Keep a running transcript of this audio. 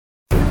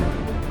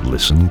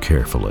Listen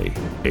carefully.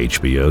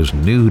 HBO's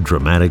new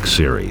dramatic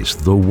series,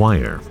 The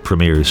Wire,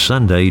 premieres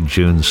Sunday,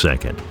 June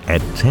 2nd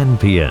at 10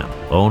 p.m.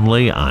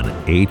 only on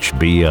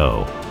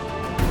HBO.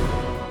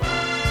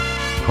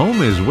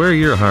 Home is where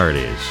your heart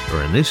is,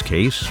 or in this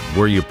case,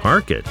 where you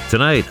park it.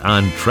 Tonight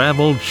on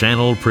Travel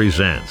Channel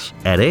Presents.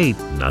 At 8,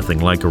 nothing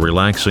like a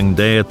relaxing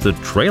day at the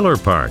trailer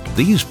park.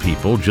 These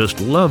people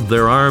just love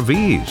their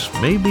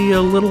RVs. Maybe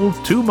a little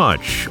too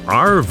much.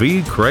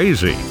 RV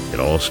crazy. It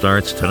all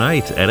starts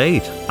tonight at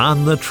 8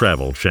 on the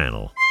Travel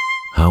Channel.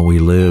 How we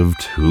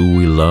lived, who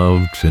we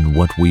loved, and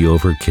what we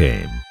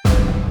overcame.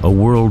 A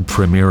world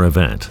premiere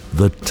event,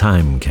 The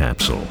Time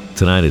Capsule.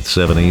 Tonight at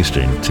 7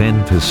 Eastern,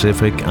 10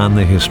 Pacific on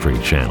the History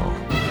Channel.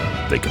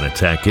 They can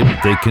attack him,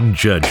 they can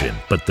judge him,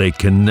 but they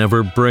can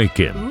never break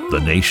him. The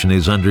nation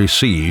is under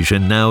siege,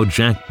 and now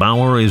Jack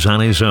Bauer is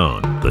on his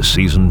own. The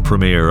season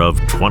premiere of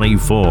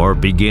 24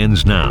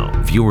 begins now.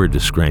 Viewer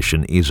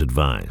discretion is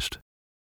advised.